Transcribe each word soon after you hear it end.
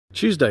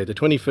Tuesday, the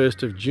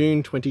 21st of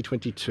June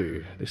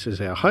 2022. This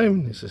is our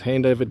home. This is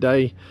handover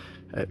day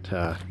at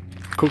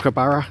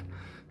Kookaburra.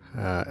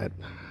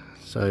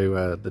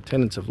 So the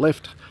tenants have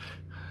left,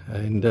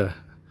 and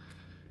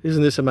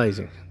isn't this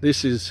amazing?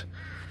 This is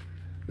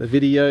the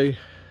video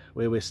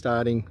where we're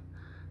starting.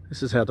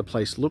 This is how the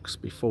place looks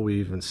before we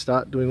even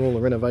start doing all the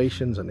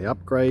renovations and the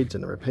upgrades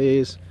and the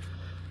repairs.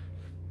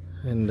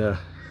 And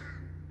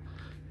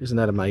isn't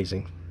that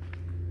amazing?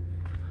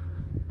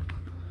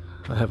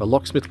 I have a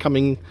locksmith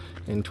coming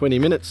in 20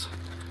 minutes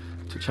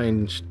to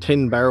change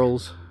 10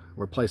 barrels,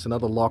 replace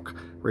another lock,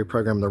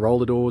 reprogram the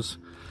roller doors,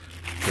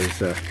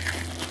 because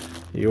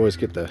you always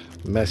get the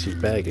massive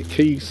bag of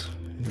keys.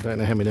 You don't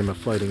know how many of them are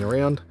floating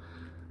around.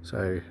 So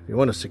if you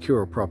want to secure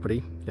a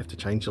property, you have to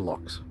change the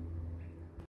locks.